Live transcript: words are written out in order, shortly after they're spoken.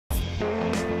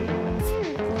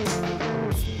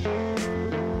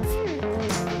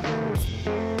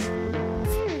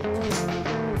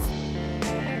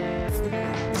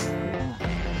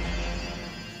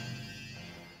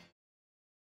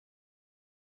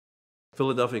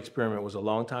Philadelphia experiment was a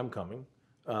long time coming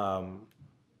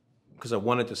because I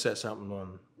wanted to set something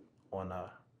on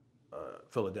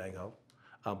Philadelphia,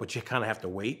 but you kind of have to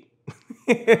wait.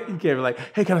 You can't be like,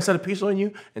 "Hey, can I set a piece on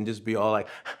you?" and just be all like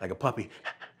a puppy,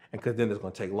 and because then it's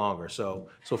going to take longer. So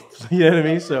you know what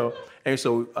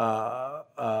I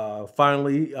mean.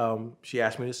 Finally, she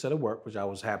asked me to set a work, which I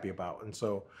was happy about,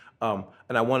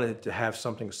 and I wanted to have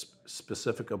something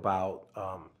specific about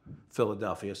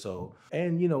Philadelphia.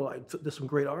 And there's some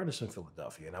great artists in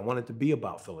Philadelphia, and I wanted to be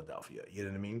about Philadelphia. You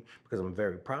know what I mean? Because I'm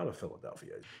very proud of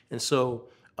Philadelphia. And so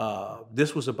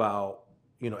this was about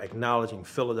acknowledging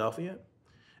Philadelphia,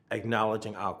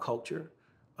 acknowledging our culture,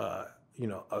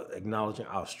 acknowledging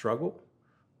our struggle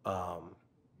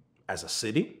as a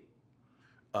city,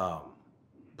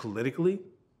 politically,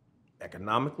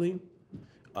 economically.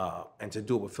 And to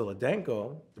do it with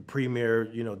Philadanco, the premier,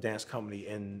 dance company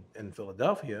in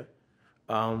Philadelphia,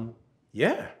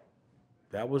 yeah,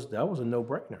 that was a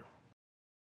no-brainer.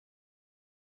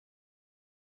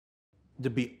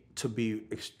 To be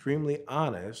extremely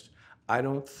honest, I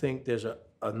don't think there's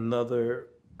another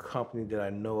company that I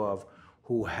know of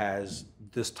who has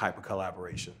this type of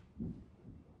collaboration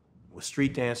with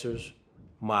street dancers,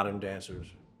 modern dancers,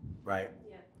 right?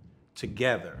 Yeah.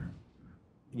 Together.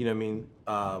 You know what I mean?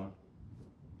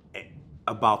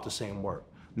 About the same work.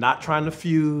 Not trying to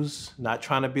fuse, not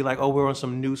trying to be like, oh, we're on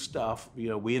some new stuff.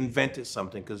 We invented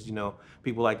something because,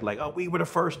 people like, oh, we were the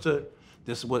first to.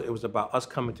 It was about us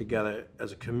coming together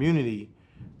as a community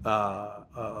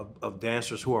of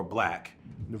dancers who are Black,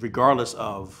 regardless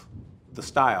of the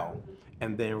style,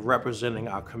 and then representing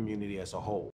our community as a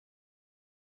whole.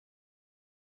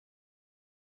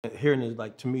 Here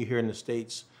to me, here in the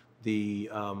States, the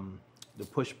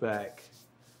pushback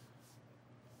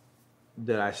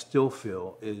that I still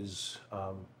feel is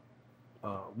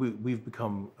we've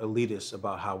become elitist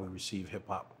about how we receive hip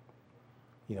hop,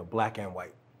 Black and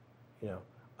white.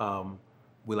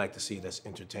 We like to see it as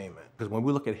entertainment. Because when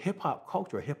we look at hip hop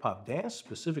culture, hip hop dance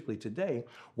specifically today,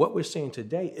 what we're seeing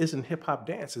today isn't hip hop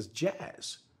dance, it's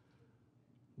jazz.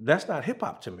 That's not hip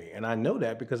hop to me, and I know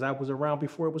that because I was around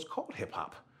before it was called hip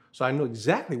hop. So I know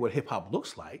exactly what hip hop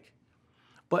looks like.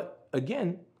 But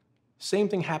again, same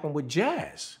thing happened with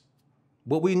jazz.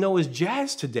 What we know as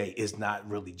jazz today is not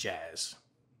really jazz.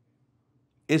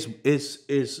 It's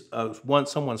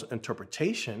someone's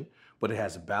interpretation, but it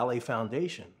has a ballet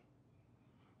foundation.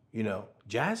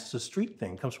 Jazz is a street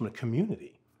thing, it comes from the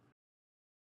community.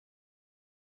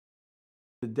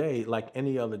 Today, like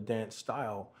any other dance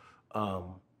style, I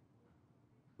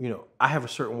have a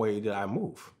certain way that I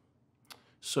move.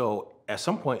 So at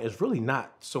some point, it's really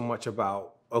not so much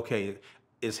about, okay,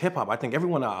 it's hip hop. I think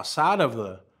everyone outside of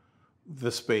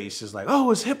the space is like,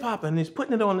 oh, it's hip hop, and he's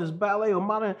putting it on this ballet or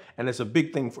modern, and it's a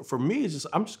big thing. For me,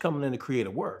 I'm just coming in to create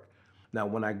a work. Now,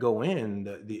 when I go in,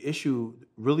 the issue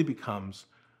really becomes,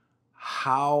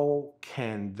 how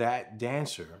can that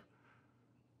dancer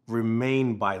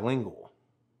remain bilingual?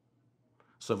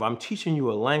 So if I'm teaching you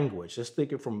a language, let's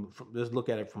look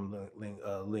at it from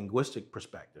the linguistic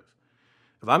perspective.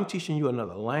 If I'm teaching you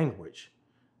another language,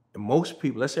 and most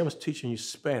people, let's say I was teaching you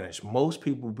Spanish, most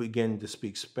people begin to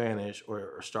speak Spanish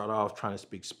or start off trying to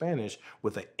speak Spanish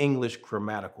with an English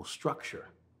grammatical structure,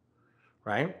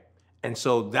 right? And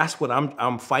so that's what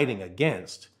I'm fighting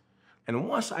against. And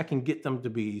once I can get them to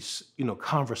be,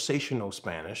 conversational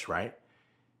Spanish, right?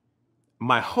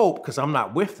 My hope, because I'm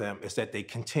not with them, is that they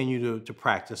continue to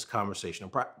practice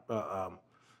conversational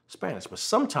Spanish. But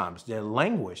sometimes their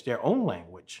own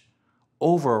language,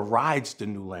 overrides the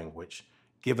new language,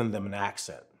 giving them an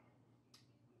accent.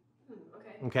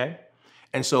 Okay?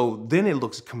 And so then it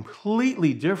looks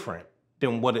completely different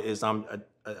than what it is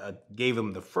I gave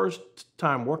them the first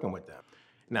time working with them.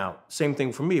 Now, same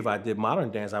thing for me. If I did modern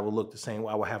dance, I would look the same.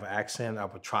 I would have an accent. I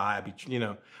would try,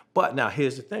 But now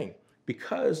here's the thing.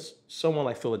 Because someone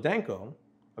like Philadanco,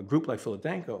 a group like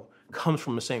Philadanco, comes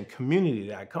from the same community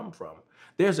that I come from,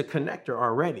 there's a connector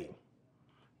already.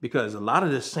 Because a lot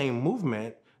of the same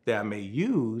movement that I may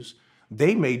use,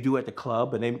 they may do at the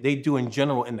club, and they do in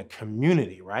general in the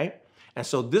community, right? And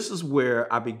so this is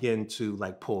where I begin to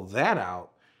pull that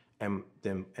out and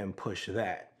push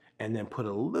that, and then put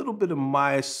a little bit of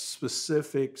my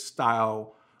specific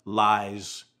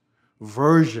stylized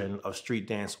version of street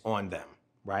dance on them,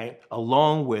 right?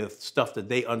 Along with stuff that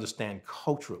they understand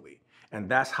culturally. And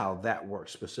that's how that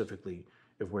works specifically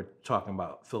if we're talking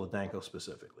about Philadanco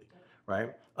specifically.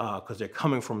 right? Because they're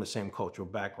coming from the same cultural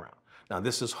background. Now,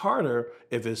 this is harder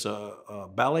if it's a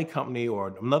ballet company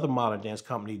or another modern dance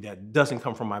company that doesn't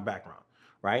come from my background,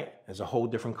 right? It's a whole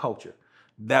different culture.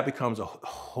 That becomes a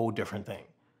whole different thing.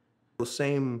 Those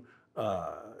same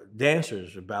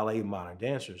dancers, or ballet modern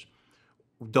dancers,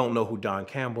 don't know who Don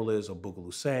Campbell is or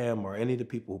Boogaloo Sam or any of the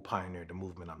people who pioneered the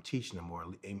movement I'm teaching them, or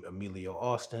Emilio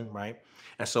Austin, right?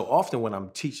 And so often when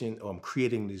I'm teaching or I'm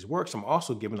creating these works, I'm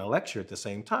also giving a lecture at the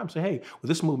same time. Say, hey, well,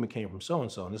 this movement came from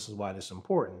so-and-so, and this is why this is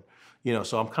important.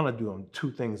 So I'm kind of doing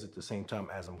two things at the same time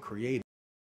as I'm creating.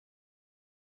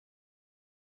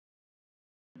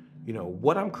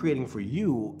 What I'm creating for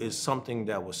you is something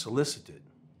that was solicited.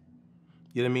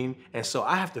 You know what I mean? And so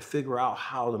I have to figure out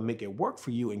how to make it work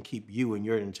for you and keep you and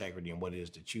your integrity and what it is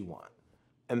that you want.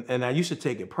 And I used to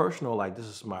take it personal, like this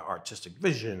is my artistic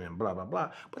vision and blah, blah,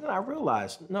 blah. But then I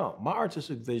realized, no, my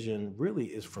artistic vision really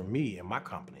is for me and my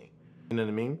company. You know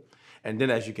what I mean? And then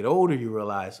as you get older, you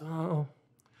realize, oh,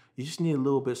 you just need a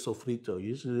little bit sofrito.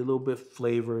 You just need a little bit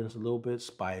flavor and a little bit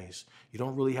spice. You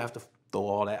don't really have to throw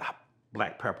all that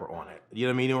black pepper on it. You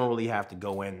know what I mean? You don't really have to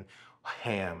go in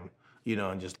ham,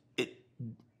 and just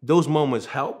those moments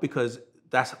help because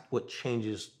that's what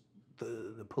changes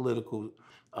the political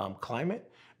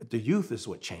climate. The youth is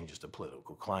what changes the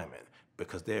political climate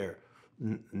because they're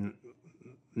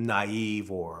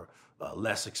naive or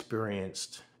less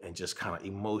experienced, and just kind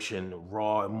of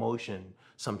raw emotion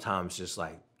sometimes just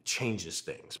like changes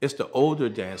things. It's the older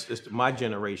dance, my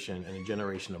generation and the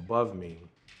generation above me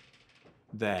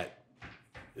that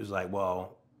is like,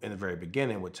 well, in the very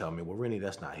beginning would tell me, well, Rennie,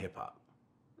 that's not hip hop.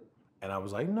 And I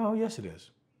was like, no, yes, it is.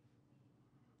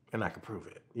 And I could prove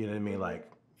it. You know what I mean?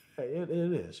 Like, it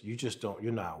is. You just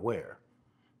you're not aware.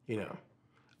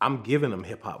 I'm giving them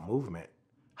hip hop movement.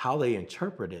 How they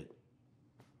interpret it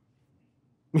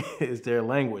is their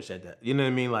language at that. You know what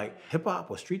I mean? Like hip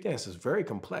hop or street dance is very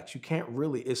complex. You can't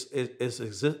really, it's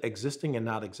existing and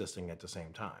not existing at the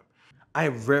same time. I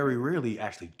very rarely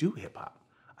actually do hip hop.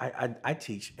 I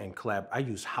teach and collab, I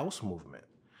use house movement.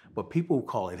 But people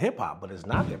call it hip hop, but it's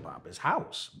not hip hop, it's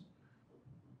house.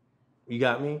 You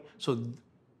got me? So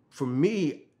for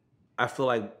me, I feel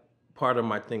like part of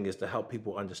my thing is to help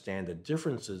people understand the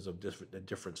differences of the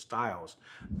different styles.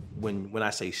 When I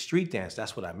say street dance,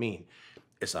 that's what I mean.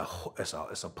 It's a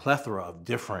plethora of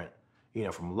different,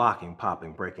 from locking,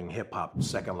 popping, breaking, hip hop,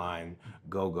 second line,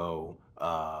 go-go,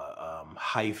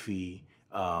 hyphy,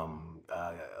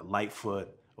 light foot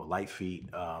or light feet,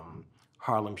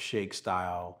 Harlem Shake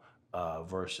style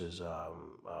versus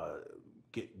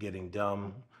getting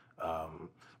dumb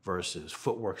versus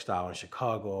footwork style in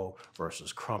Chicago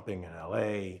versus crumping in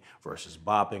LA versus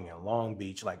bopping in Long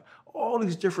Beach, like all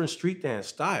these different street dance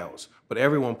styles, but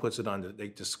everyone puts it under, they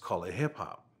just call it hip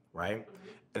hop, right?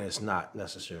 And it's not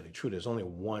necessarily true. There's only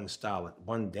one style,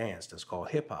 one dance that's called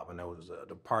hip hop, and those are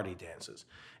the party dances.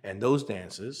 And those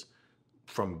dances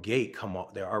from gate come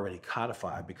up, they're already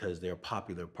codified because they're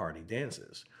popular party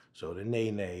dances. So the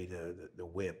nay-nay, the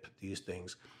whip, these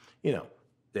things,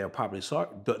 they're probably,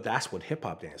 that's what hip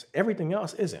hop dance. Everything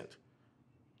else isn't.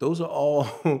 Those are all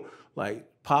like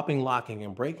popping, locking,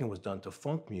 and breaking was done to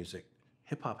funk music.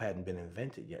 Hip hop hadn't been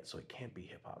invented yet, so it can't be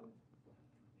hip hop.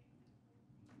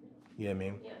 You know what I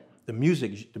mean? Yeah.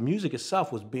 The music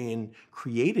itself was being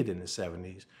created in the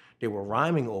 70s. They were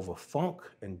rhyming over funk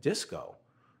and disco.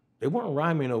 They weren't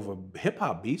rhyming over hip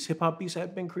hop beats. Hip hop beats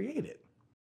had been created.